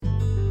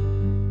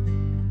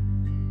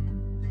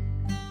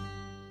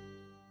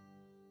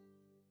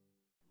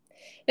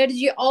Now, did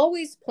you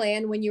always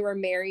plan when you were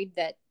married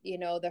that,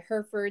 the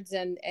Herefords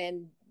and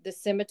the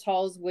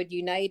Simmentals would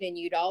unite and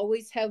you'd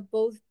always have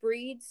both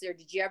breeds? Or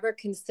did you ever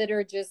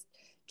consider just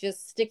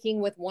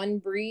sticking with one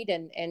breed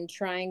and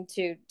trying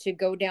to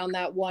go down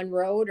that one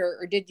road?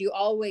 Or did you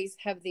always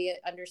have the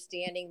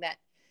understanding that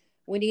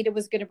Juanita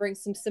was going to bring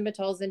some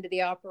Simmentals into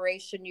the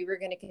operation, you were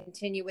going to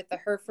continue with the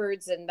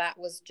Herefords, and that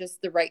was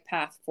just the right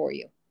path for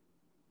you?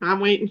 I'm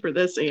waiting for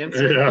this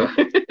answer. Yeah.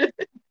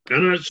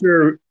 I'm not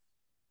sure.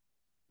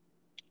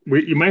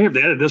 You might have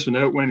to edit this one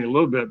out, Wendy, a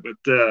little bit, but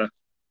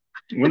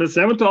when the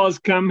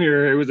Simmentals come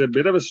here, it was a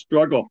bit of a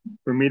struggle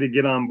for me to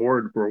get on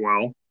board for a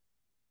while.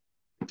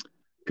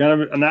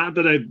 Kind of not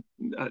that I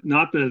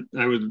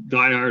was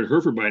diehard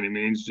Hereford by any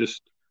means,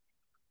 just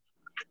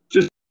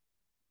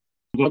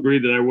a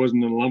breed that I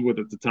wasn't in love with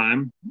at the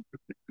time.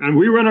 And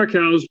we run our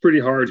cows pretty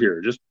hard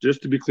here,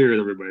 just to be clear to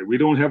everybody. We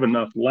don't have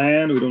enough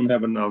land, we don't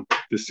have enough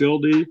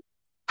facility,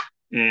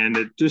 and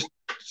it just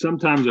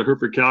sometimes a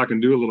Hereford cow can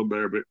do a little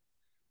better, but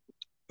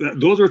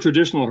those are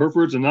traditional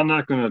Herefords, and I'm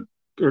not going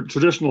to, or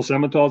traditional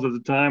Simmentals at the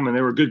time, and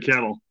they were good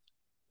cattle.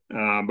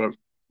 But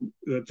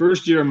the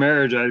first year of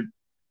marriage, I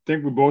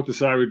think we both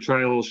decided we'd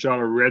try a little shot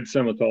of red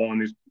Simmental on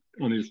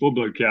these full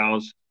blood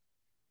cows,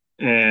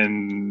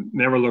 and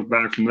never looked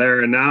back from there.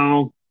 And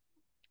now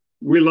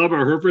we love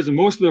our Herefords, and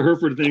most of the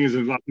Hereford thing is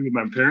involved with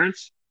my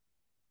parents.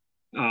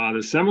 The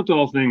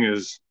Simmental thing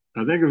is,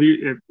 I think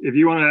if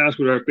you want to ask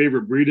what our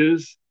favorite breed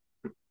is,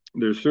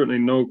 there's certainly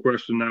no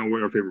question now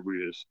what our favorite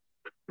breed is.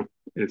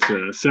 It's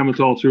a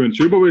Simmental through and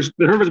through, but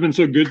the Hereford's been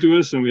so good to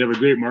us, and we have a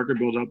great market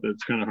built up that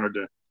it's kind of hard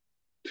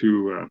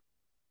to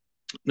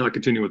not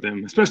continue with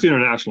them, especially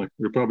internationally.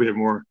 We probably have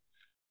more.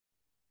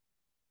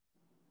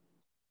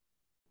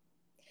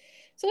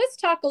 So let's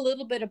talk a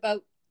little bit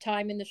about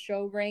time in the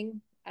show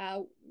ring.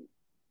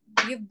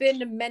 You've been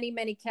to many,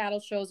 many cattle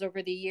shows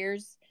over the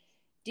years.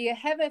 Do you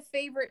have a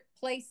favorite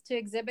place to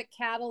exhibit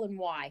cattle, and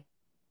why?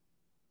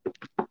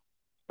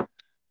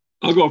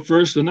 I'll go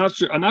first. I'm not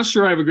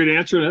sure I have a good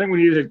answer. And I think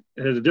Juanita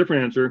has a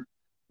different answer.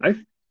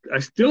 I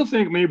still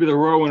think maybe the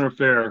Royal Winter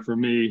Fair for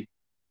me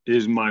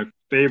is my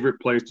favorite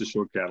place to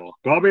show cattle.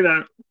 Probably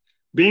that,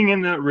 being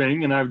in that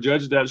ring, and I've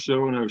judged that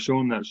show and I've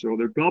shown that show,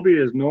 there probably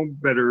is no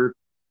better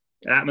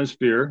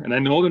atmosphere. And I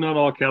know they're not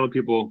all cattle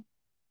people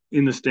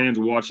in the stands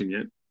watching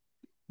it,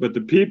 but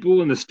the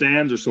people in the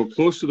stands are so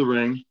close to the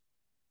ring.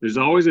 There's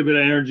always a bit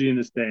of energy in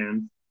the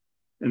stands,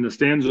 and the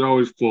stands are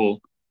always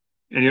full.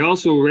 And you're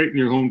also right in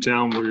your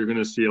hometown where you're going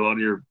to see a lot of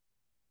your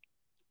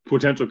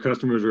potential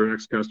customers or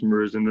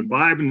ex-customers. And the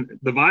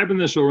vibe in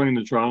the show ring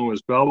in Toronto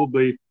is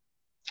probably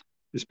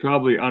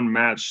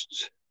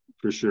unmatched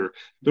for sure.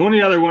 The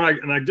only other one,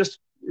 I just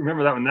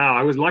remember that one now,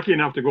 I was lucky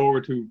enough to go over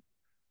to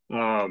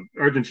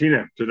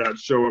Argentina to that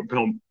show at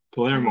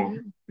Palermo.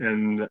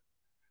 And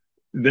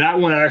that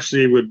one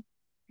actually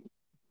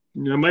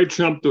might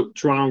trump the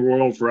Toronto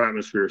Royal for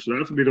atmosphere. So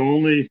that'd be the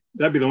only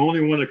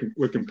one that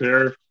would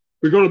compare.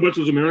 We go to a bunch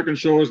of those American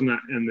shows, and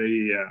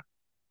the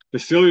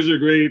facilities are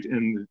great,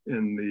 and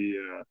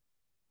the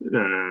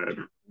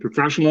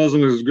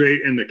professionalism is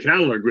great, and the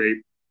cattle are great.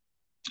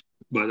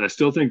 But I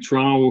still think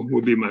Toronto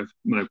would be my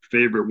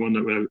favorite one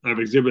that I've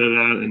exhibited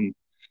at, and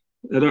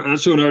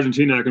that show in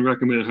Argentina I can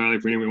recommend it highly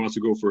for anyone who wants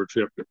to go for a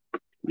trip.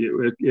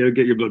 It'll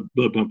get your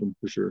blood pumping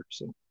for sure.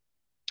 So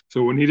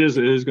Juanita's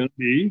is going to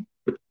be.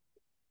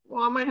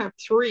 Well, I might have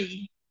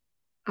three.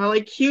 I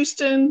like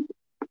Houston,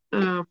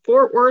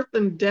 Fort Worth,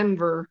 and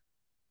Denver.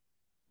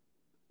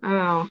 I don't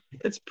know.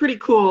 It's pretty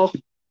cool.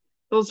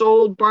 Those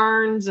old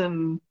barns,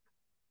 and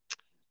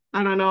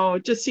I don't know.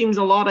 It just seems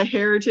a lot of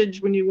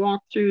heritage when you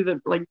walk through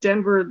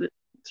Denver,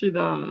 through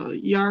the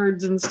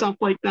yards and stuff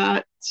like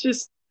that. It's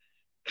just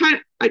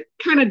kind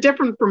of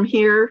different from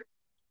here,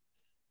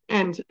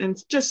 and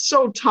it's just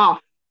so tough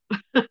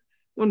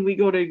when we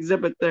go to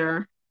exhibit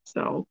there.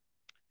 So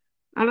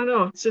I don't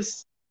know. It's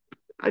just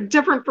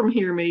different from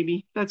here.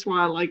 Maybe that's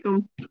why I like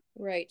them.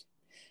 Right.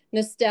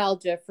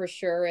 Nostalgia for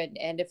sure.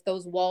 And if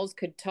those walls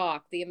could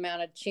talk, the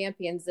amount of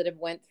champions that have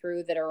went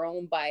through that are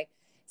owned by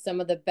some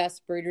of the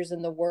best breeders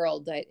in the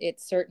world, it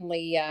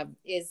certainly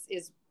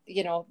is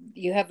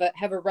you have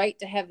a right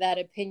to have that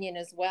opinion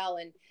as well.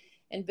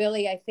 And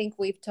Billy, I think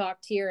we've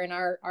talked here in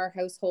our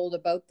household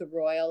about the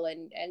Royal,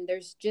 and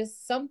there's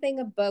just something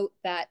about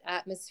that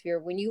atmosphere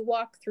when you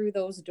walk through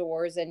those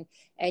doors and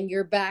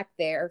you're back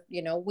there.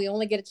 We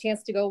only get a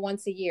chance to go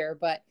once a year,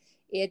 but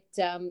it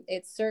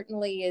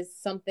certainly is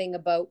something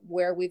about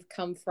where we've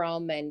come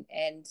from, and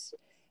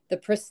the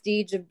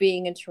prestige of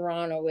being in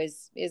Toronto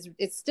is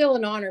it's still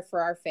an honor for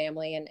our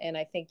family, and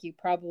I think you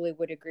probably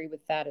would agree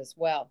with that as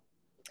well.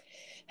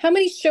 How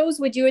many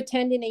shows would you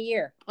attend in a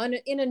year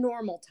in a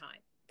normal time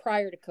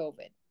prior to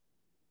COVID?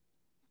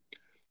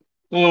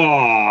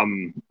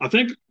 I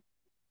think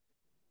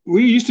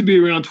we used to be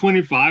around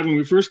 25 when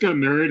we first got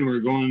married and we were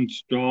going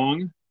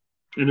strong,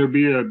 and there'd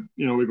be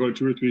we go to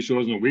 2 or 3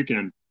 shows on a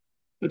weekend.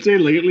 I'd say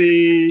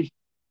lately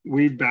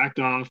we backed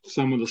off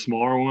some of the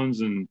smaller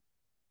ones, and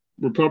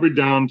we're probably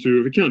down to,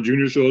 if we count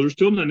junior shows, we're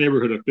still in the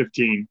neighborhood of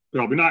 15.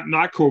 Probably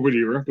not COVID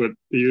era, but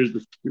the years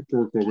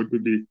before COVID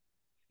would be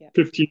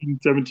 15,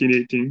 17,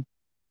 18.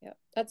 Yeah,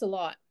 that's a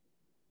lot.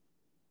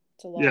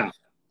 It's a lot. Yeah.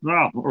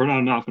 Well, or not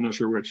enough. I'm not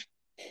sure which.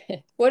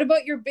 What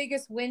about your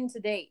biggest win to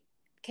date?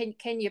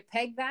 Can you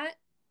peg that?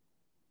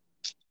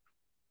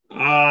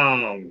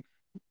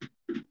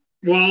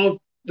 Well,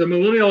 the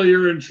millennial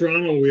year in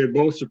Toronto, we had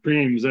both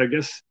Supremes. I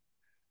guess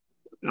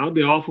that would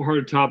be awful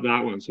hard to top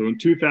that one. So in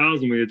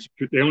 2000,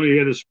 they only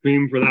had a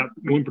Supreme for that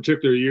one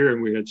particular year,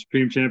 and we had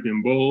Supreme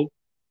Champion Bull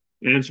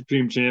and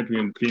Supreme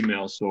Champion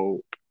Female. So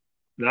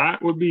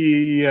that would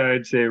be,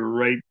 I'd say,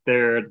 right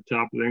there at the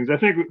top of things. I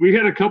think we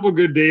had a couple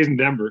good days in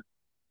Denver.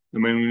 I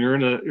mean,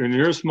 when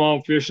you're a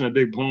small fish in a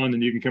big pond,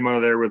 and you can come out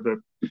of there with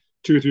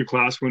 2 or 3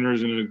 class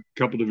winners and a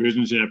couple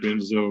division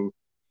champions. So,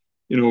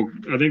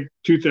 I think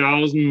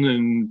 2000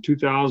 and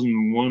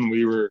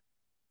 2001,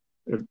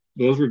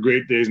 those were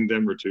great days in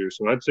Denver too.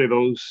 So I'd say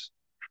those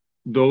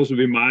would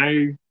be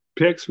my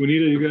picks.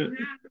 Juanita, you got?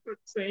 Yeah,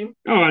 same.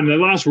 Oh, and the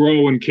last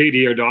row when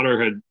Katie, our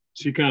daughter,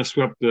 she kind of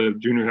swept the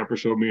junior heifer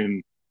show me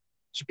and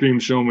Supreme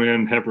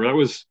Showman heifer. That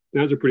was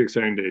a pretty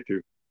exciting day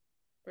too.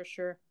 For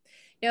sure.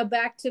 Now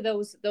back to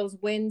those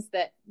wins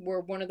that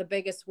were one of the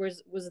biggest.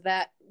 Was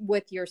that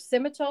with your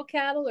Simmental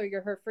cattle or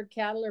your Hereford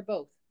cattle or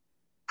both?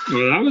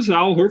 Well, that was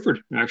Al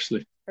Hereford,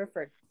 actually.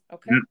 Hereford.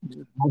 Okay.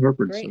 Yeah, Al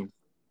Hereford. Great. So.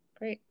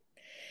 Great.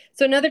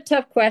 So another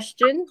tough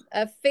question: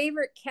 a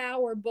favorite cow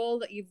or bull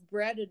that you've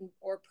bred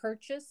or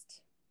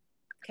purchased?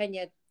 Can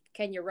you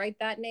write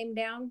that name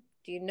down?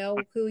 Do you know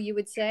who you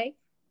would say?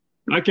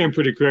 I came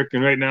pretty quick,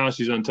 and right now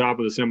she's on top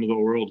of the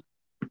Simmental world.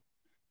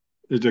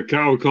 There's a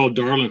cow called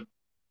Darlin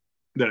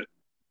that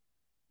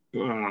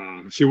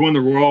she won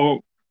the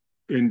Royal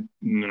in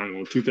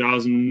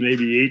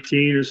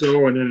 2018 or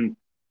so, and then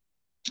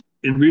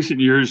in recent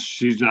years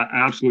she's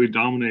absolutely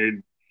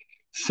dominated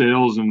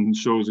sales and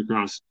shows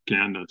across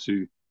Canada.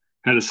 She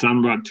had a son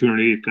about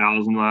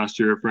 280,000 last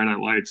year at Friday Night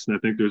Lights, and I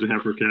think there's a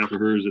heifer calf of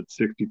hers at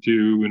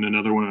 62, and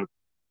another one at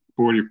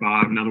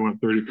 45, another one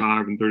at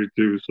 35 and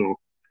 32.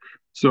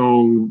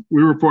 So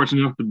we were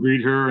fortunate enough to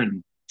breed her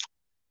and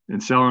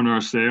sell her in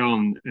our sale,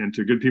 and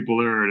to good people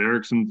there at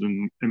Erickson's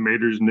and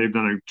Maters, and they've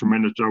done a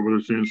tremendous job with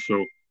her since.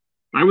 So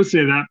I would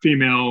say that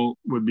female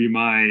would be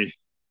my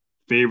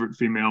favorite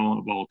female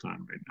of all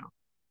time right now.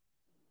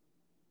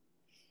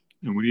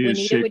 And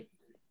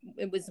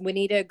was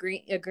Juanita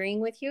agreeing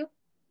with you?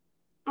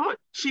 Oh,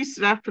 she's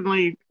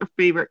definitely a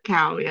favorite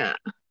cow, yeah.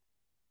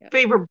 Yep.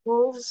 Favorite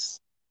bulls,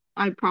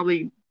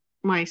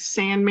 my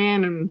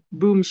Sandman and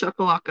Boom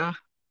Shakalaka.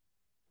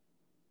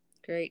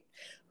 Great.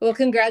 Well,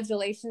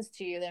 congratulations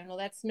to you then. Well,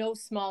 that's no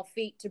small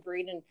feat to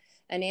breed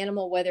an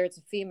animal, whether it's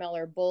a female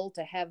or a bull,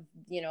 to have,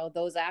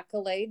 those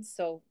accolades.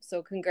 So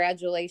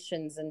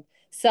congratulations, and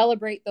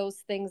celebrate those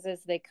things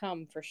as they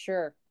come, for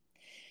sure.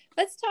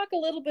 Let's talk a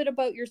little bit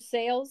about your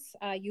sales.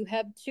 You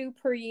have 2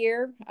 per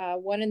year,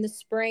 one in the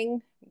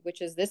spring,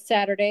 which is this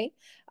Saturday,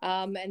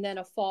 and then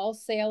a fall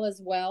sale as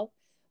well.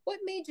 What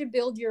made you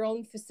build your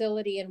own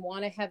facility and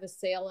want to have a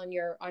sale on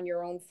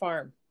your own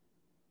farm?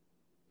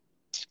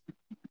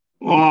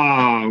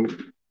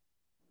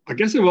 I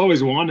guess I've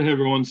always wanted to have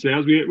our own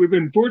sales. We've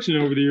been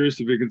fortunate over the years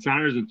to be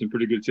consigners in some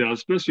pretty good sales,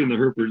 especially in the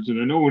Herefords.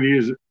 And I know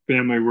Juanita's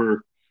family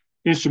were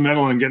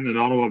instrumental in getting an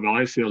Ottawa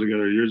Valley sale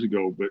together years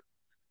ago. But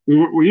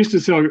we used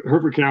to sell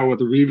Hereford cattle with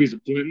the Reeves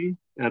at Clinton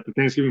at the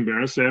Thanksgiving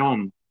Bear sale.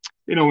 And,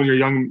 when you're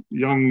a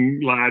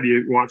young lad,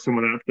 you watch some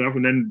of that stuff.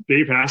 And then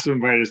Dave Hassel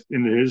invited us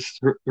into his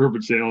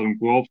Hereford sale in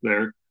Guelph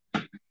there.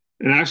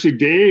 And actually,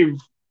 Dave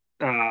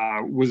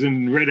was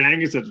in Red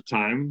Angus at the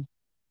time.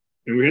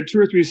 And we had 2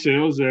 or 3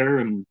 sales there.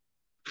 And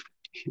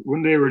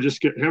one day we're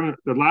just having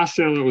the last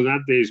sale that was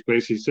at Dave's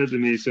place. He said to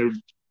me,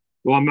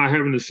 well, I'm not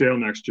having the sale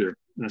next year.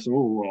 And I said,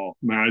 oh, well,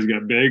 my eyes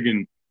got big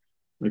and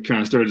I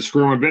kind of started to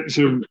squirm a bit.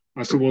 So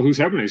I said, well, who's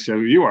having it? He said,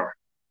 well, you are.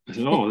 I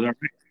said, oh, is that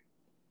right?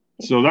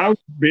 So that was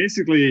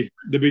basically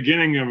the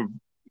beginning of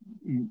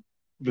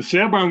the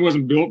sale barn.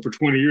 Wasn't built for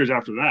 20 years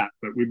after that,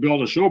 but we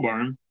built a show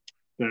barn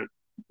that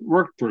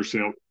worked for a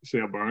sale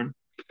barn.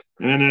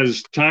 And then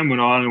as time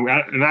went on,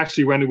 and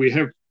actually, when we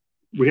have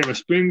a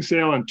spring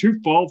sale and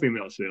 2 fall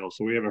female sales.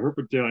 So we have a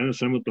Hereford sale and a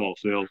Simmental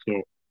sale.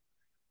 So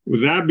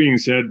with that being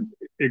said,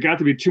 it got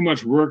to be too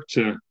much work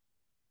to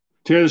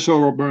tear the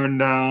show barn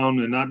down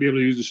and not be able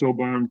to use the show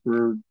barn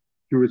for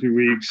 2 or 3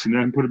 weeks and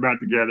then put it back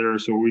together.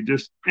 So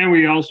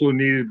we also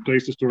needed a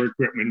place to store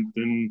equipment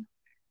and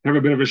have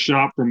a bit of a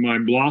shop for my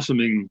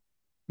blossoming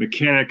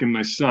mechanic and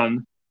my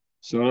son.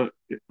 So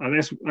I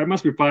guess that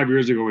must be 5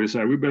 years ago we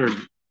decided we better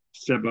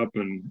step up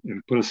and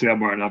put a sale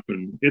barn up,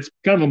 and it's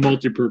kind of a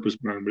multi-purpose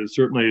barn, but it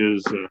certainly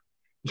is.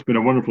 It's been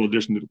a wonderful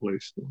addition to the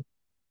place. So.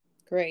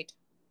 Great.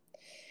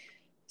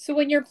 So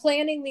when you're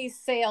planning these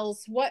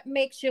sales, what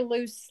makes you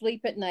lose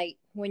sleep at night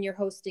when you're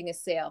hosting a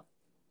sale?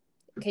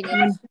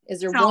 Is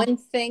there one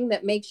thing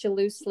that makes you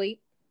lose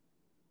sleep?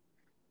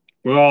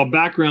 Well,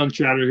 background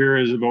chatter here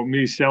is about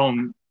me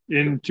selling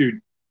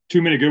into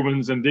too many good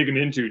ones and digging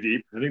in too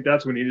deep. I think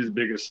that's Juanita's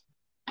biggest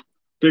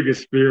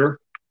fear.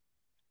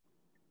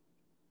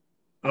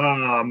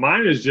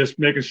 Mine is just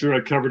making sure I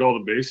covered all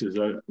the bases.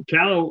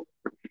 Cattle,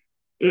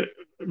 it,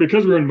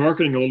 because we're in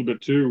marketing a little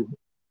bit too.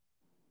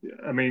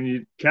 I mean,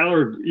 you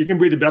can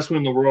breed the best one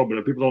in the world, but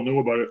if people don't know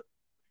about it,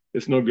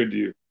 it's no good to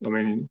you. I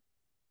mean,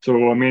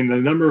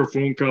 the number of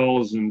phone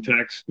calls and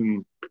texts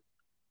and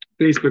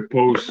Facebook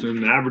posts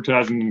and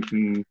advertising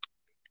and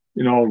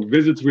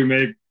visits we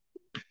make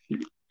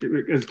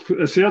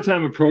as sale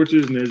time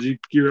approaches and as you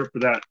gear up for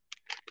that,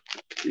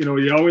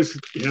 you always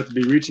have to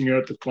be reaching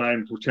out to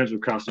find potential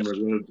customers,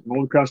 whether it's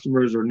old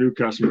customers or new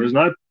customers. And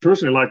I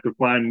personally like to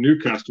find new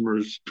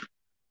customers,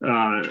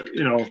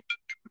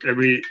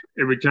 every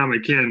time I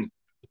can.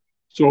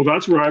 So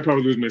that's where I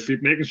probably lose my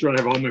sleep, making sure I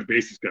have all my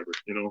bases covered.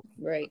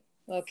 Right.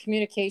 Well,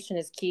 communication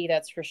is key,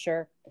 that's for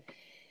sure.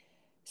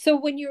 So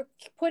when you're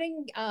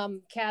putting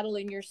cattle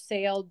in your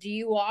sale, do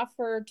you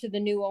offer to the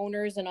new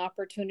owners an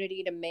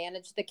opportunity to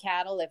manage the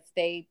cattle if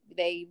they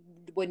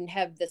wouldn't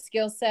have the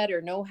skill set or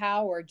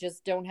know-how, or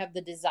just don't have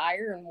the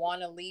desire and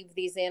want to leave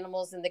these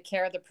animals in the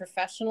care of the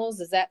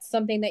professionals? Is that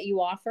something that you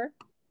offer?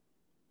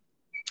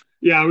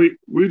 Yeah,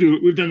 we do.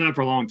 We've done that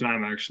for a long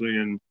time, actually,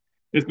 and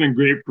it's been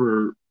great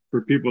for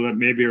people that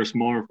maybe are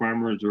smaller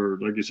farmers or,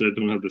 like you said,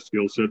 don't have the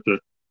skill set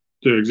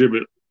to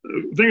exhibit.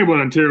 The thing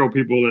about Ontario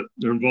people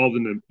that are involved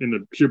in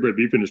the purebred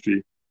beef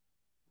industry,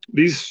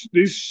 these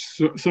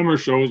summer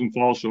shows and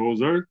fall shows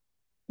they're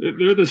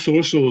the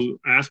social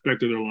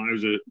aspect of their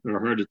lives that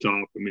are hard to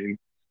top. I mean,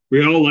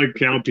 we all like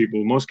cattle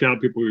people. Most cattle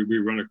people we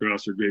run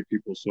across are great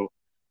people. So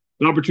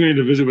the opportunity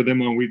to visit with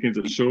them on weekends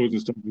at shows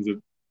and stuff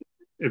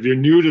if you're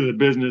new to the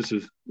business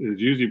is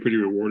usually pretty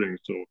rewarding.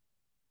 So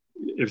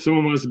if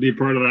someone wants to be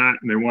part of that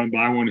and they want to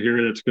buy one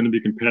here that's going to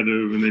be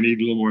competitive and they need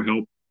a little more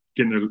help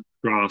getting it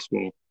across,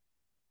 well,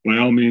 by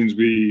all means,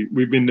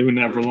 we've been doing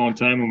that for a long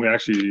time, and we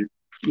actually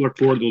look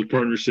forward to those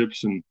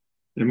partnerships, and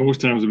most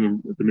times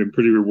they've been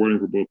pretty rewarding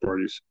for both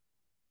parties.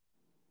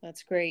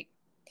 That's great.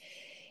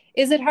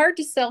 Is it hard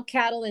to sell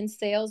cattle in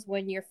sales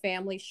when your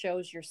family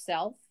shows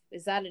yourself?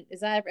 Is that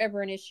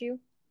ever an issue?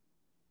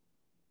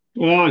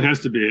 Well, it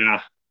has to be,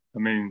 yeah. I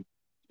mean,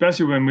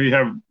 especially when we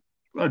have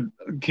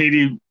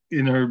Katie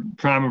in her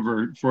prime of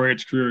her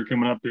 4-H career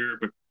coming up here,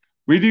 but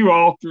we do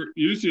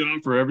usually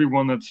offer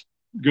everyone that's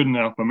good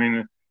enough. I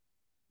mean,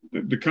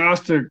 the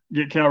cost to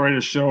get cattle ready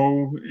to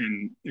show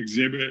and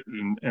exhibit,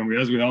 and we,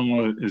 as we all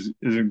know, is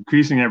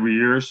increasing every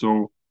year.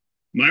 So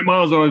my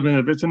model has always been,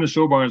 if it's in the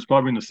show barn, it's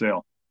probably in the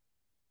sale.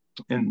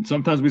 And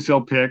sometimes we sell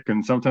pick,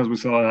 and sometimes we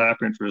sell at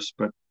half interest.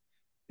 But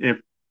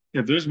if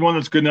there's one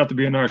that's good enough to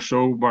be in our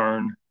show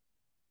barn,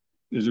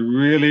 there's a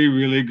really,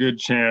 really good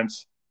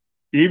chance,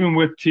 even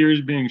with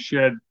tears being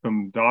shed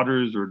from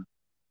daughters or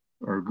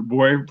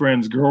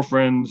boyfriends,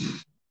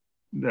 girlfriends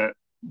that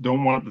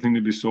don't want the thing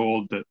to be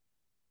sold, that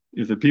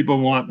if the people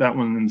want that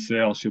one in the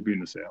sale, she'll be in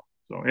the sale.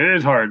 So it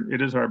is hard.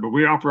 It is hard, but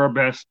we offer our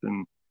best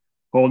and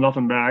hold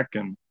nothing back.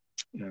 And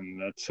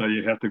that's how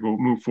you have to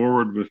move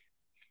forward with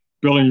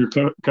building your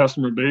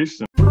customer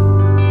base.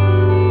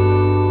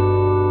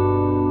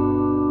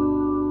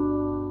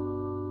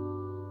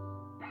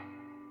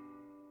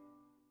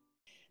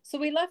 So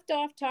we left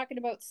off talking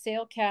about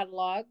sale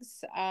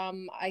catalogs.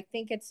 I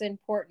think it's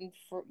important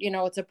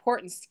it's an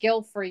important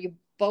skill for you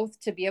both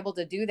to be able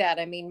to do that.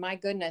 I mean, my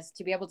goodness,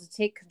 to be able to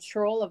take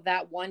control of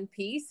that one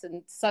piece,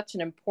 and such an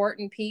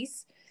important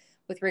piece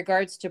with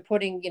regards to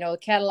putting,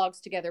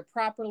 catalogs together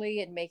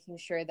properly and making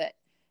sure that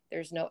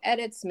there's no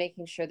edits,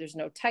 making sure there's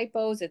no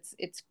typos.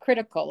 It's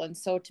critical. And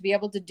so to be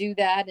able to do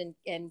that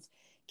and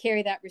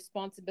carry that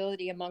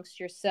responsibility amongst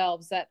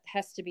yourselves, that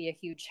has to be a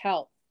huge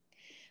help.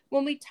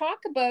 When we talk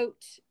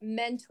about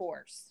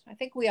mentors, I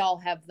think we all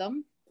have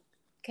them.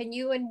 Can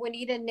you and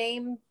Juanita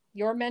name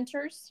your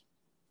mentors?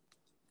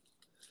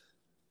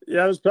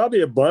 Yeah, there's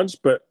probably a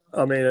bunch, but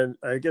I mean,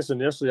 I guess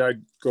initially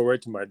I'd go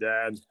right to my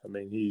dad. I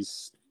mean,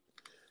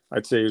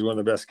 I'd say he's one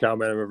of the best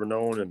cowmen I've ever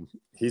known, and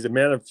he's a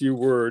man of few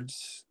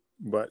words.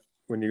 But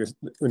when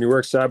you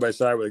work side by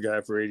side with a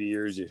guy for 80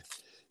 years, you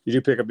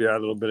do pick up a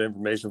little bit of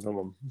information from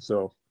him.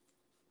 So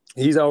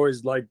he's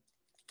always liked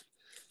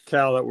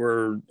cow that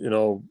were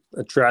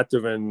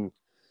attractive and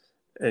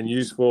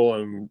useful,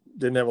 and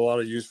didn't have a lot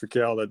of use for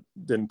cow that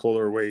didn't pull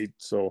their weight.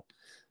 So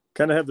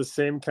kind of have the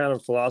same kind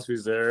of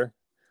philosophies there.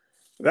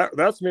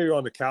 That's maybe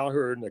on the cow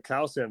herd and the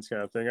cow sense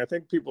kind of thing. I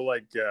think people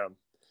like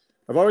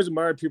I've always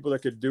admired people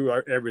that could do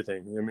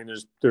everything. I mean,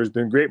 there's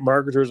been great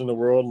marketers in the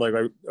world. Like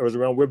I was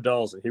around Wib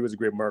Donaldson. He was a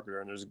great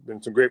marketer, and there's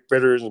been some great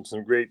fitters and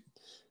some great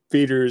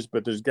feeders.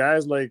 But there's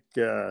guys like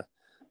a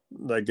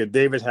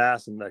David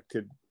Hassan that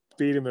could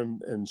feed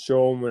them and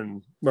show them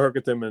and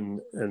market them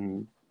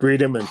and breed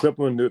them and clip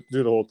them and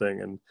do the whole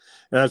thing. And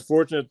I was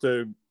fortunate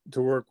to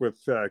work with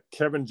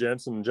Kevin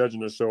Jensen judging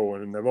the show,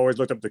 and I've always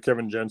looked up to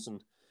Kevin Jensen.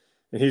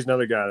 And he's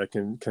another guy that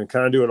can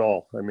kind of do it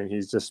all. I mean,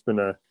 he's just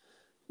been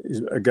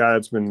he's a guy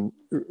that's been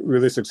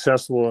really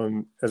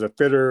successful as a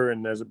fitter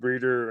and as a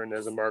breeder and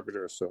as a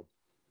marketer. So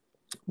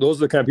those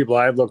are the kind of people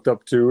I've looked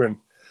up to. And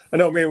I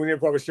know, we need to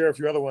probably share a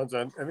few other ones.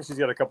 I think she's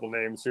got a couple of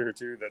names here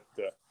too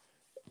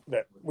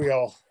that we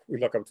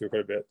look up to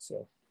quite a bit.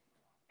 So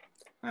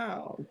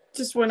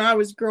just when I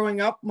was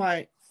growing up,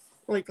 like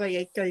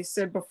I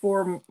said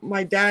before,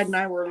 my dad and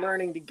I were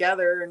learning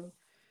together, and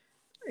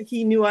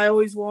he knew I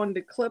always wanted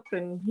to clip,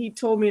 and he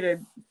told me to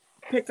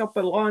pick up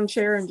a lawn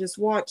chair and just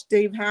watch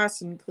Dave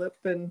Hassan clip,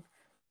 and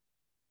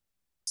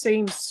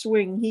same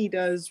swing he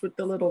does with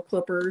the little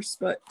clippers.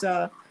 But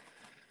I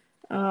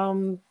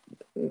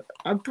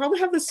probably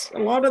have a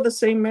lot of the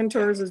same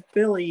mentors as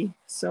Billy.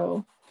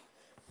 So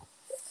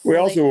we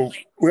also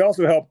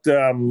helped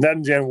Ned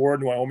and Jan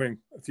Ward in Wyoming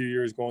a few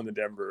years going to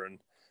Denver,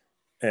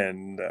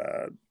 and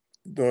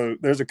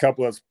there's a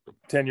couple that's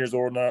 10 years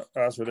older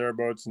than us or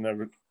thereabouts,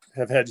 and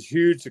have had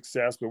huge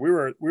success. But we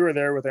were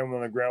there with them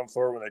on the ground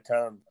floor when they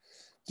kind of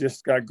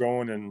just got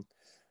going, and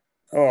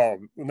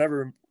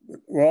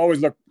we'll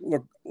always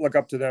look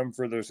up to them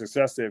for the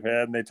success they've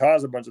had, and they taught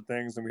us a bunch of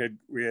things, and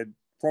we had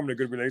formed a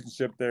good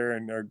relationship there,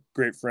 and are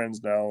great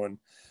friends now. And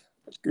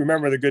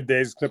remember the good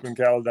days clipping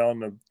cattle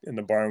down in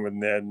the barn with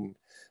Ned, and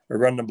or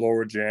running the blower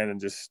with Jan,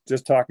 and just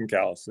talking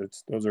cows.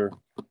 Those are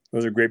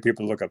great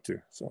people to look up to.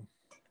 So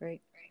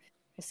great.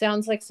 It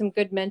sounds like some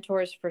good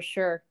mentors for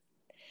sure.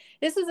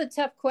 This is a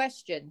tough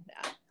question.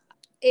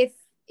 If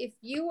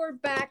you were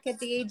back at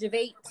the age of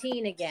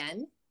 18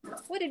 again,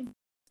 what advice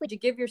would you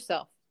give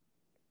yourself?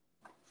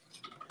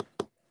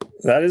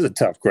 That is a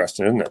tough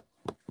question, isn't it?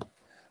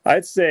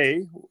 I'd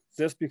say,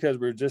 just because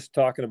we're just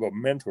talking about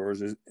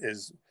mentors,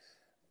 is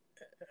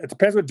it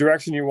depends what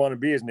direction you want to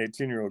be as an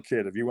 18-year-old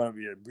kid. If you want to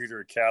be a breeder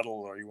of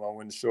cattle, or you want to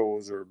win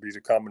shows, or be a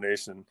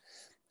combination,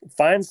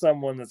 find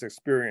someone that's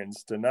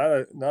experienced, and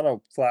not a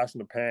flash in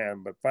the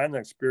pan, but find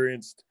an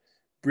experienced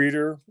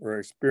breeder or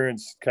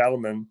experienced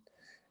cattleman,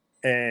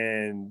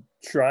 and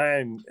try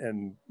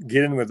and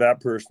get in with that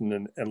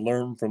person and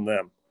learn from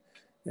them.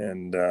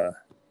 And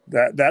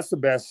that's the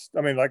best.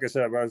 I mean, like I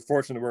said, I was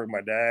fortunate to work with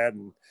my dad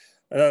and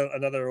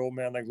another old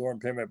man like Lauren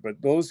Pimmett,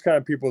 but those kind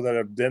of people that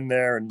have been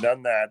there and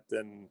done that,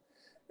 and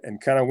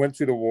kind of went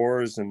through the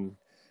wars, and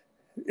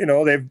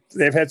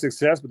they've had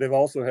success, but they've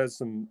also had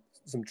some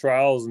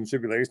trials and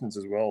tribulations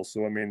as well.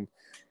 So I mean,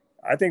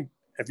 I think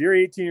if you're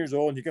 18 years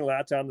old and you can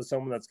latch on to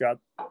someone that's got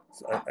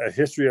a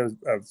history of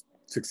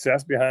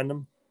success behind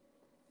them,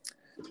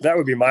 that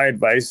would be my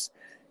advice.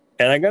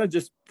 And I'm going to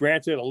just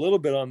branch it a little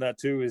bit on that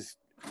too, is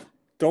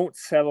don't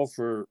settle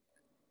for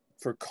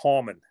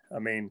common. I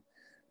mean,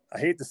 I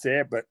hate to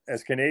say it, but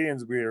as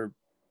Canadians,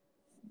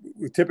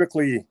 we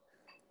typically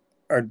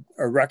are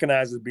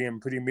recognized as being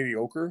pretty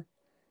mediocre.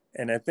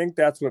 And I think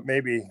that's what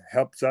maybe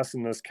helps us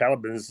in this cattle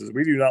business, is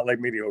we do not like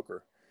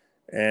mediocre,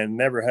 and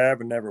never have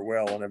and never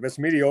will. And if it's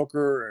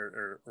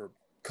mediocre or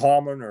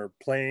common or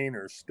plain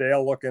or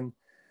stale looking,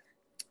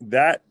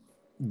 that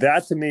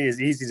to me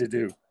is easy to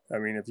do. I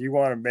mean, if you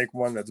want to make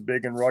one that's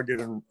big and rugged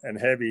and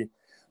heavy,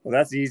 well,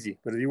 that's easy.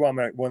 But if you want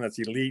to make one that's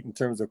elite in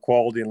terms of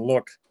quality and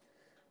look,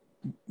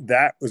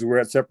 that is where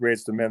it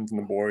separates the men from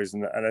the boys.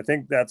 And I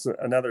think that's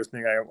another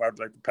thing I'd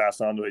like to pass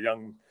on to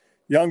the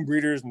young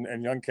breeders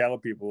and young cattle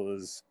people,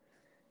 is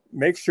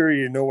make sure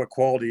you know what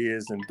quality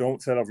is, and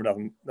don't settle for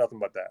nothing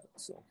but that.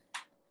 So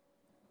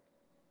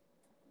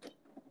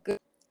good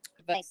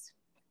advice.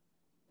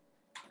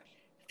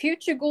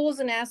 Future goals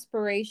and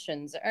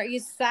aspirations. Are you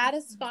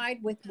satisfied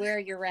with where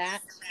you're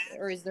at,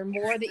 or is there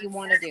more that you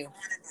want to do?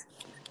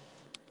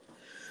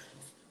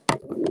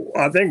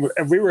 I think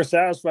if we were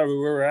satisfied with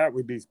where we're at,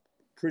 we'd be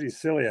pretty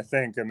silly. I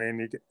think. I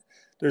mean,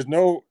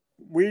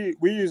 we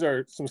use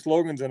some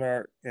slogans in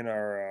our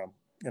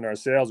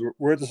sales.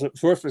 We're the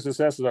source for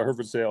success is our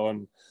Hereford sale,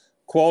 and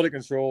quality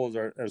control is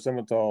our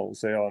Simmental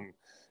sale, and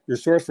your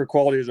source for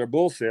quality is our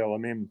bull sale. I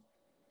mean,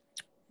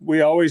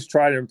 we always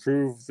try to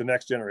improve the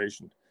next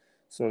generation.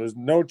 So there's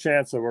no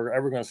chance that we're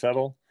ever going to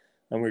settle,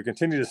 and we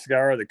continue to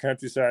scour the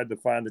countryside to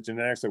find the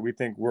genetics that we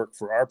think work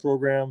for our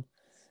program.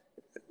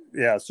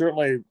 Yeah,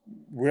 certainly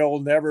we'll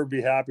never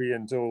be happy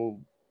until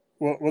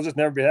we'll just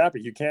never be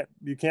happy. You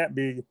can't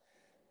be,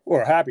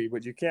 or happy,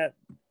 but you can't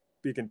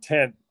be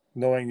content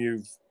knowing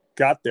you've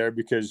got there,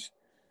 because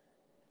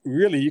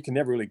really you can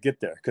never really get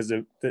there, because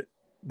the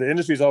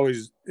industry is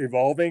always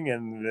evolving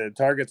and the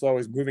target's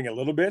always moving a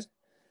little bit.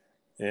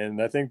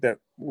 And I think that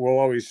we'll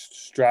always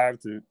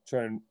strive to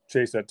try and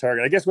chase that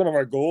target. I guess one of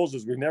our goals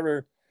is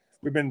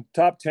we've been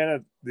top 10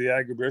 at the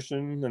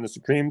Agribition and the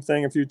Supreme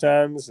thing a few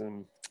times,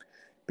 and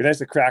it'd be nice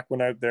to crack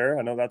one out there.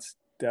 I know that's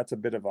a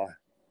bit of a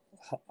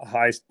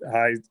high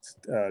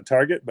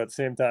target, but at the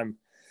same time,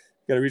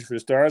 you got to reach for the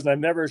stars. And I've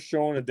never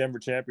shown a Denver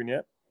champion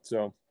yet,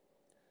 so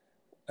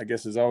I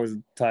guess there's always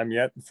time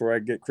yet before I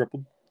get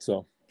crippled.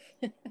 So,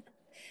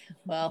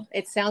 well,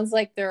 it sounds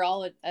like they're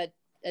all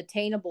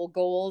attainable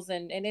goals,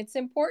 and it's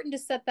important to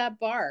set that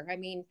bar. I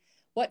mean,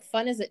 what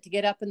fun is it to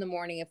get up in the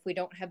morning if we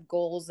don't have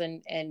goals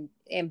and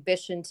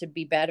ambition to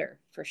be better,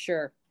 for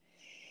sure.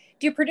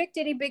 Do you predict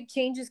any big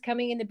changes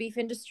coming in the beef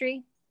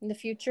industry in the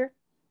future?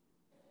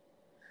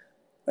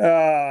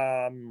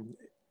 It'll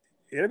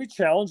be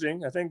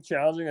challenging. I think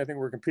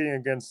we're competing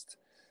against,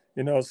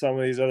 some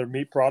of these other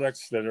meat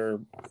products that are,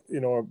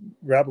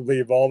 rapidly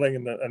evolving,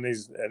 and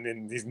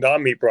these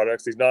non-meat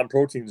products, these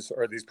non-proteins,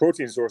 or these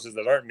protein sources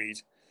that aren't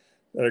meat,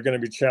 that are going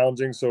to be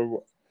challenging.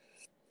 So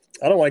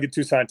I don't want to get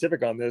too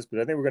scientific on this, but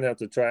I think we're going to have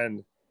to try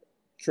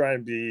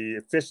and be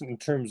efficient in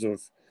terms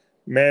of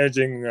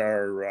managing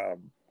our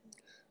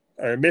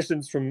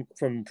emissions from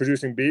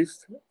producing beef.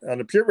 On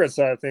the purebred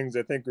side of things,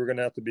 I think we're going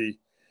to have to be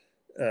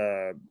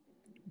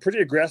pretty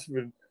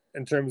aggressive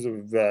in terms of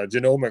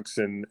genomics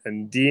and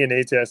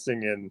DNA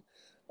testing, and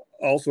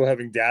also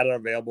having data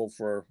available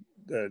for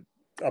the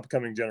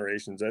upcoming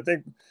generations. I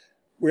think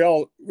we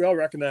all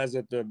recognize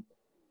that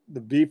the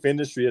beef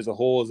industry as a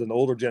whole is an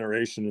older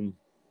generation, and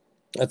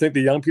I think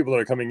the young people that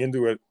are coming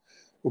into it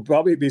will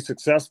probably be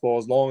successful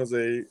as long as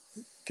they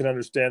can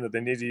understand that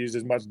they need to use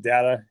as much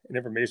data and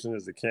information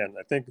as they can.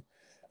 I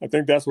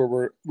think that's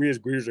where we as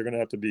breeders are going to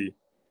have to be,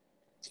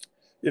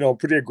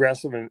 pretty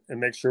aggressive and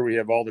make sure we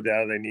have all the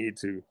data they need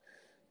to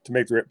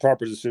make the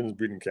proper decisions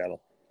breeding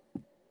cattle.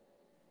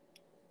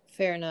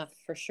 Fair enough,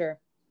 for sure.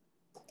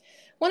 I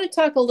want to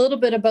talk a little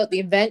bit about the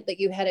event that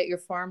you had at your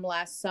farm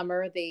last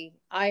summer, the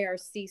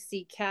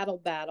IRCC Cattle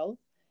Battle.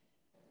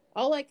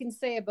 All I can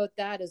say about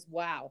that is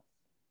wow.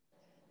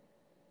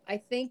 I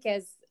think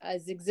as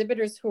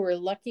exhibitors who were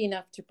lucky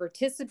enough to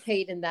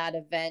participate in that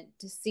event,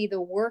 to see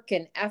the work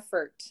and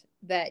effort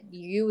that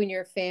you and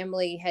your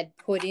family had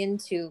put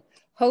into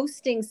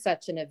hosting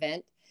such an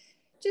event,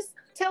 just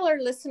tell our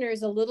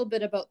listeners a little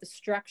bit about the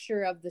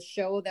structure of the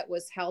show that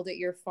was held at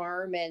your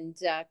farm and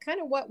kind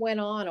of what went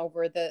on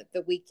over the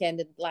weekend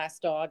in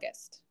last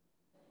August.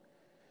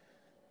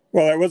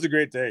 Well, it was a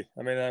great day.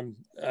 I mean,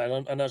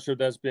 I'm not sure if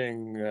that's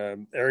being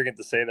arrogant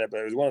to say that, but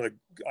it was one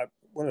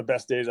of the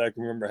best days I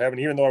can remember having,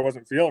 even though I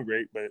wasn't feeling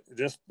great. But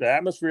just the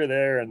atmosphere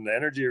there and the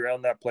energy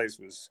around that place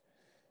was,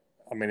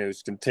 it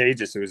was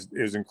contagious. It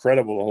was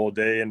incredible the whole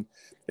day, and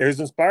it was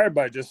inspired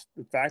by just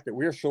the fact that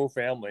we're a show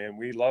family and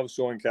we love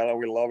showing cattle.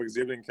 We love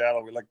exhibiting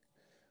cattle. We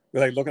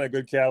like looking at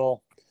good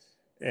cattle,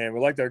 and we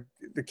like the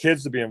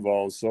kids to be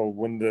involved. So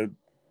when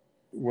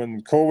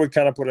COVID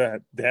kind of put a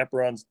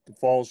damper on the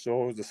fall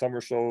shows, the summer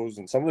shows,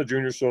 and some of the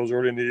junior shows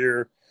early in the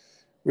year,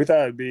 we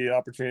thought it'd be an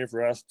opportunity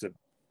for us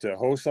to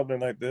host something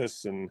like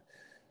this and,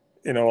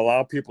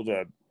 allow people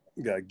to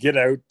get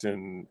out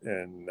and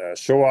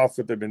show off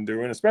what they've been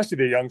doing, especially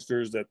the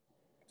youngsters that,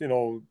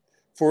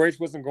 4-H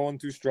wasn't going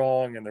too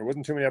strong and there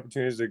wasn't too many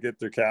opportunities to get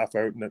their calf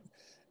out.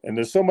 And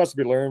there's so much to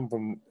be learned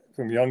from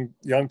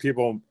young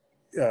people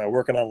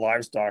working on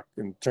livestock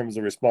in terms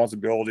of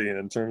responsibility and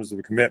in terms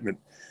of commitment.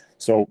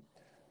 So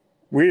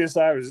we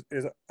decided,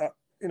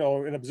 in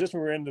a position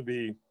we're in to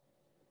be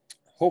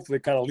hopefully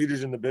kind of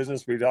leaders in the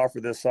business, we'd offer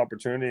this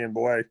opportunity. And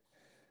boy,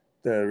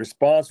 the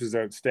response was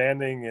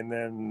outstanding. And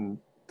then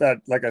that,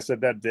 like I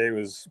said, that day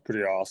was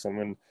pretty awesome.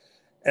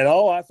 And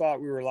all I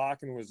thought we were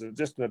lacking was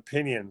just an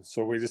opinion.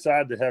 So we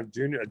decided to have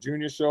a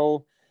junior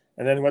show.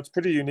 And then what's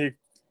pretty unique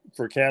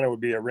for Canada would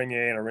be a ring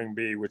A and a ring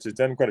B, which is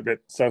done quite a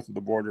bit south of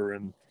the border.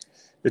 And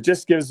it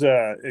just gives,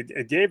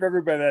 it gave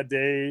everybody that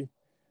day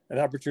an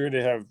opportunity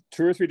to have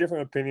 2 or 3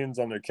 different opinions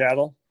on their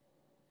cattle.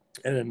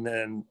 And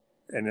then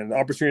an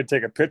opportunity to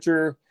take a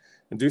picture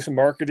and do some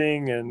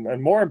marketing.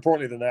 And more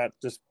importantly than that,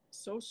 just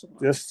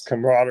socialize. Just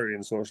camaraderie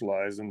and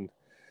socialize. And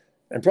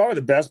probably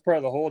the best part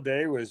of the whole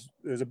day was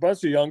there's a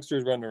bunch of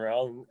youngsters running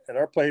around, and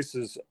our place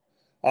is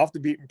off the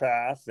beaten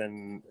path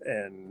and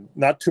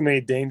not too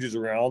many dangers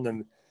around.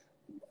 And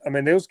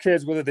those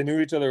kids, whether they knew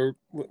each other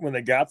when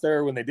they got there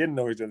or when they didn't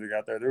know each other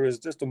got there was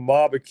just a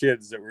mob of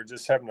kids that were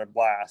just having a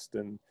blast.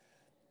 And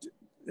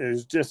it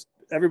was just,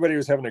 everybody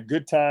was having a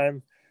good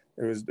time.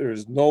 There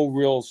was no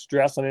real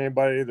stress on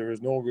anybody. There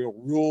was no real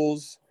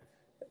rules,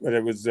 but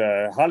it was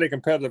a highly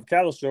competitive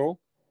cattle show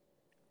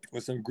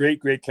with some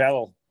great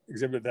cattle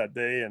exhibited that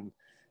day, and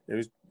it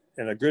was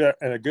a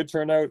good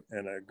turnout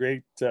and a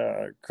great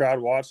crowd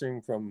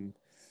watching from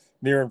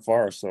near and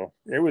far. So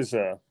it was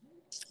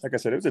like I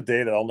said, it was a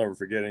day that I'll never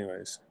forget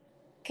anyways.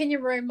 Can you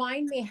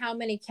remind me how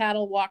many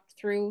cattle walked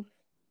through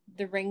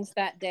the rings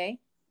that day?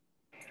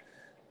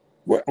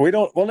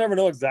 We'll never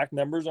know exact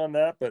numbers on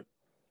that, but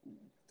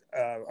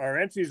our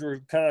entries were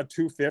kind of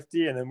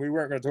 250, and then we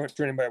weren't going to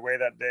turn anybody away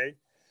that day.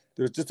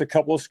 There was just a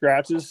couple of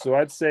scratches, so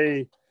I'd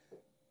say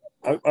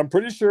I'm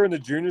pretty sure in the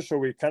junior show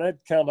we kind of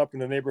count up in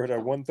the neighborhood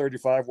of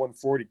 135,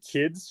 140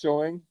 kids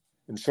showing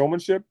and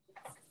showmanship,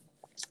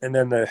 and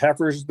then the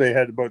heifers, they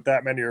had about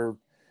that many or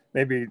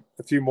maybe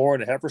a few more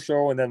in the heifer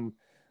show. And then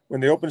when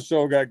the open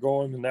show got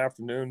going in the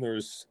afternoon,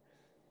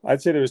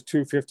 I'd say there was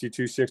 250,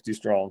 260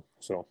 strong.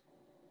 So.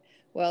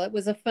 Well, it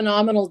was a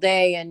phenomenal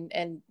day, and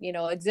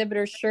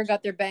exhibitors sure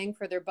got their bang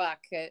for their buck.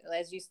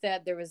 As you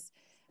said, there was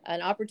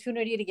an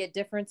opportunity to get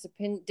different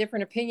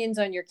opinions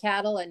on your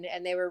cattle,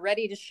 and they were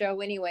ready to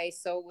show anyway.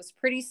 So it was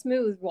pretty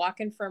smooth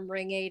walking from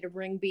ring A to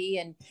ring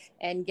B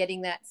and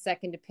getting that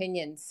second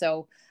opinion.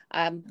 So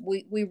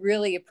we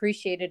really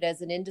appreciate it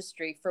as an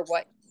industry for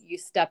what you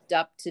stepped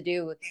up to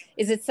do.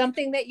 Is it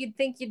something that you'd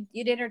think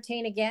you'd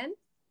entertain again?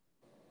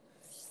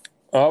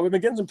 We've been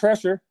getting some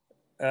pressure.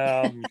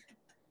 It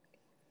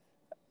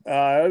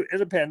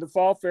depends. The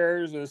fall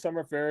fairs or the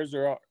summer fairs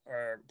are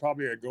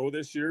probably a go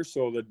this year.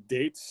 So the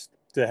dates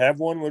to have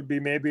one would be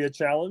maybe a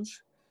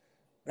challenge.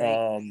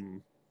 Right.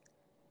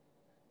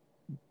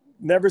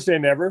 never say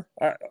never.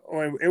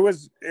 It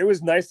was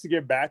nice to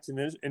get back to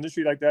the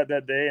industry like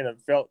that day, and it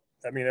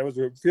was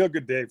a feel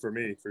good day for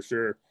me for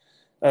sure.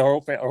 Our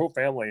whole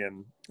family,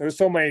 and there was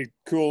so many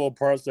cool little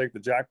parts like the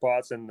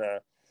jackpots and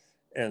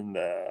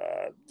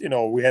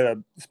we had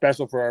a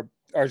special for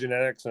our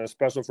genetics and a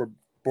special for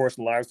horse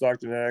and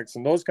livestock genetics,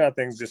 and those kind of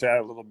things just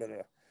add a little bit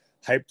of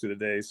hype to the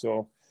day.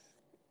 So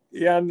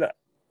yeah, and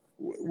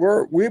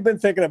we've been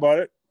thinking about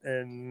it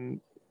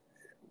and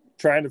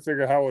trying to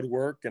figure out how it would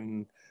work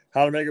and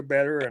how to make it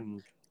better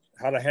and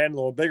how to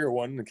handle a bigger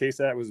one in case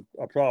that was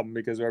a problem,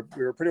 because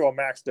we were pretty well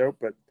maxed out,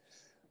 but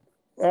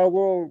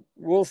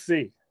we'll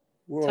see.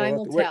 Time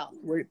will tell.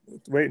 Wait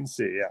and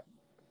see. Yeah.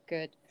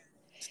 Good.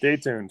 Stay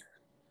tuned.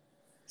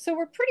 So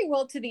we're pretty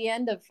well to the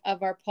end of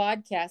our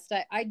podcast.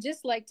 I'd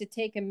just like to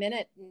take a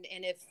minute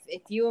and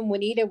if you and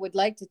Juanita would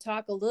like to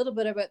talk a little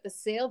bit about the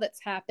sale that's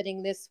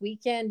happening this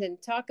weekend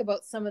and talk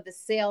about some of the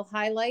sale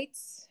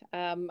highlights.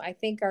 I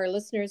think our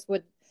listeners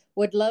would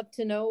love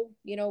to know,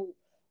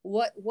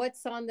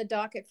 what's on the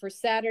docket for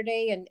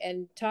Saturday,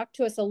 and talk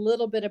to us a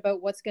little bit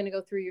about what's going to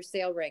go through your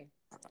sale ring.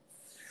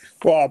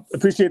 Well, I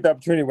appreciate the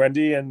opportunity,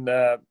 Wendy, and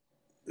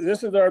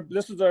this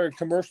is our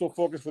commercial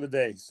focus for the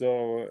day,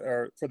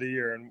 or for the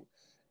year,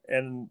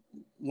 and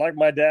like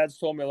my dad's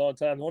told me a long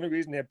time, the only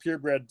reason they have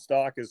purebred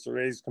stock is to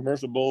raise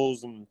commercial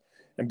bulls and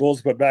bulls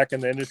to put back in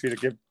the industry, to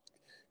give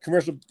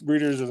commercial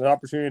breeders an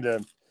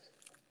opportunity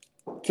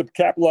to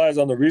capitalize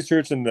on the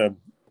research and the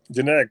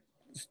genetic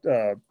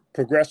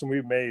progression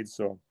we've made.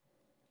 So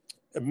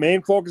the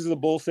main focus is the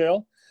bull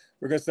sale.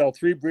 We're going to sell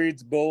 3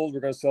 breeds bulls. We're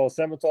going to sell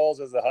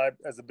Simmentals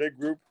as a big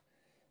group,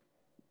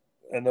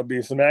 and there'll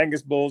be some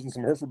Angus bulls and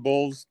some Hereford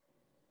bulls.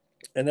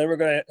 And then we're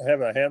going to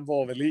have a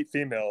handful of elite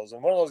females.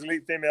 And one of those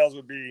elite females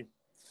would be,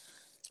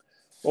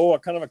 a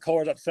kind of a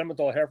colored up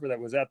Simmental heifer that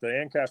was at the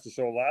Ancaster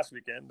show last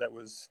weekend. That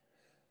was,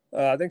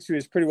 I think she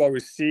was pretty well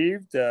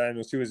received.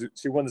 And she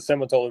won the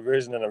Simmental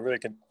division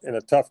in a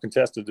tough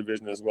contested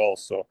division as well.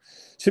 So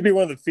she'd be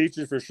one of the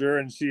features for sure.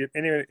 And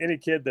any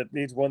kid that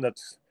needs one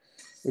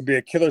would be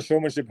a killer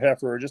showmanship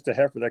heifer, or just a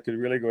heifer that could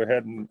really go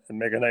ahead and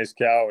make a nice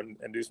cow and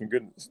do some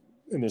good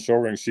in the show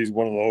ring. She's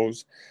one of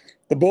those.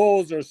 The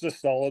bulls are just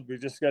solid. We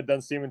just got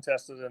done semen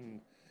tested, and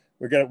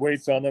we got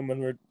weights on them,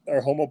 and our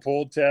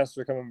homo-polled tests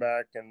are coming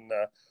back. And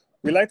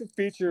we like to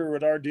feature,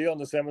 with our deal on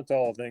the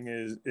Simmental thing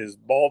is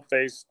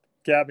bald-faced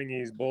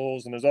calving-ease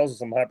bulls, and there's also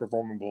some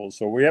high-performing bulls.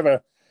 So we have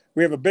a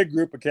big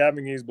group of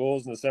calving-ease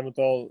bulls on the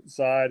Simmental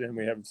side, and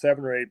we have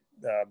 7 or 8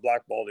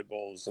 black baldy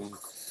bulls. And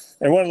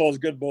one of those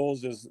good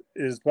bulls is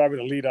probably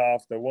the lead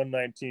off, the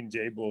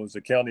 119J bull, is the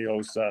County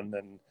O son.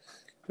 And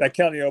that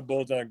County O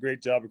bull's done a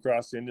great job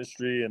across the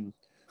industry. And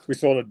we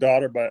sold a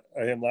daughter by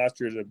him last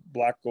year to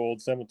black gold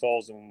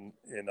Simmentals in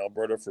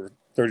Alberta for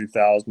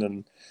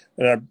 $30,000.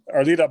 And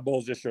our lead up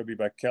bulls this year will be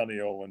by County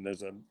O. And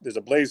there's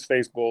a blaze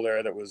face bull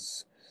there that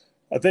was,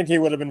 I think he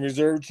would have been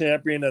reserve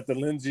champion at the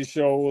Lindsay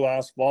show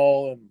last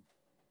fall. And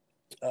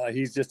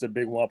he's just a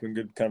big whopping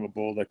good kind of a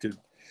bull that could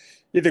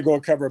either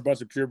go cover a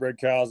bunch of purebred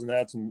cows and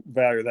add some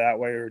value that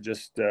way, or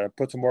just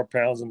put some more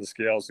pounds in the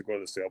scales to go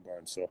to the sale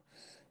barn. So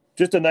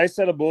just a nice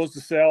set of bulls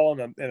to sell,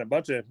 and and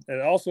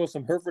also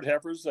some Hereford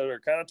heifers that are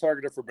kind of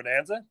targeted for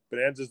Bonanza.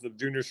 Bonanza is the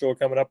junior show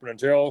coming up in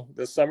Ontario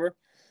this summer.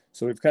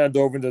 So we've kind of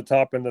dove into the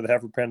top end of the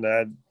heifer pen to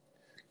add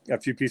a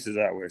few pieces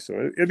that way.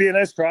 So it'll be a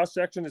nice cross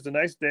section. It's a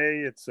nice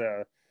day. It's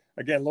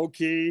again, low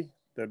key.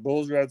 The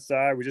bulls are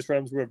outside. We just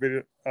run them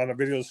through on a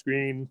video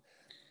screen.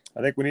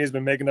 I think Juanita's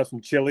been making up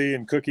some chili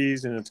and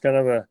cookies, and it's kind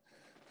of a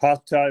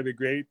hospitality be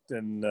great.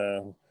 And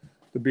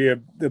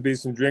there'll be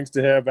some drinks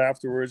to have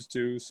afterwards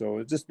too. So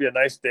it'll just be a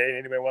nice day.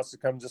 Anybody wants to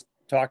come just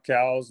talk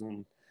cows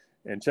and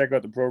check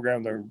out the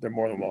program, they're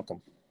more than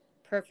welcome.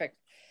 Perfect.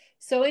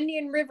 So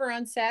Indian River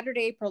on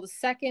Saturday, April the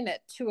 2nd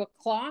at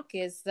 2:00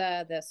 is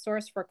the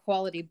source for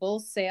quality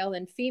bull sale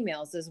and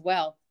females as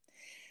well.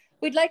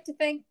 We'd like to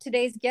thank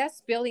today's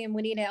guests, Billy and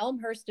Juanita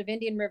Elmhirst of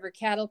Indian River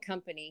Cattle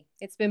Company.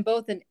 It's been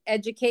both an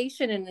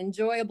education and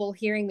enjoyable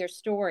hearing their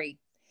story.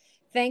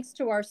 Thanks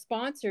to our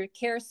sponsor,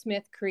 Care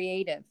Smith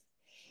Creative.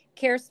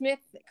 Care Smith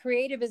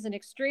Creative is an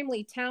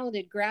extremely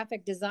talented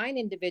graphic design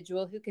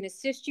individual who can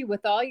assist you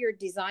with all your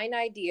design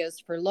ideas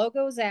for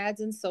logos,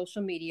 ads, and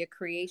social media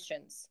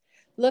creations.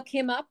 Look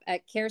him up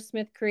at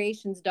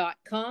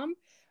caresmithcreations.com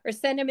or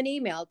send him an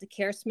email to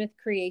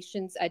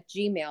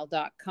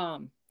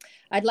caresmithcreations@gmail.com.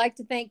 I'd like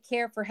to thank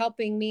Care for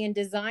helping me in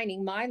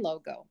designing my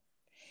logo.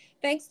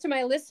 Thanks to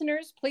my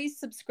listeners. Please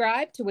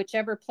subscribe to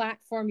whichever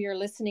platform you're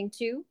listening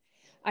to.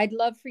 I'd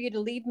love for you to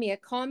leave me a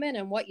comment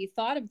on what you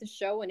thought of the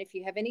show, and if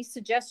you have any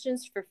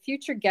suggestions for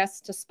future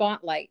guests to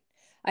spotlight.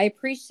 I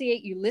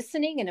appreciate you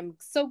listening, and I'm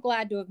so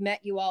glad to have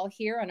met you all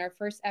here on our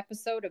first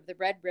episode of the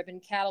Red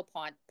Ribbon Cattle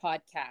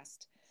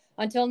Podcast.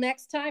 Until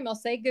next time, I'll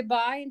say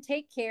goodbye and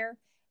take care,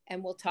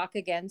 and we'll talk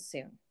again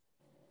soon.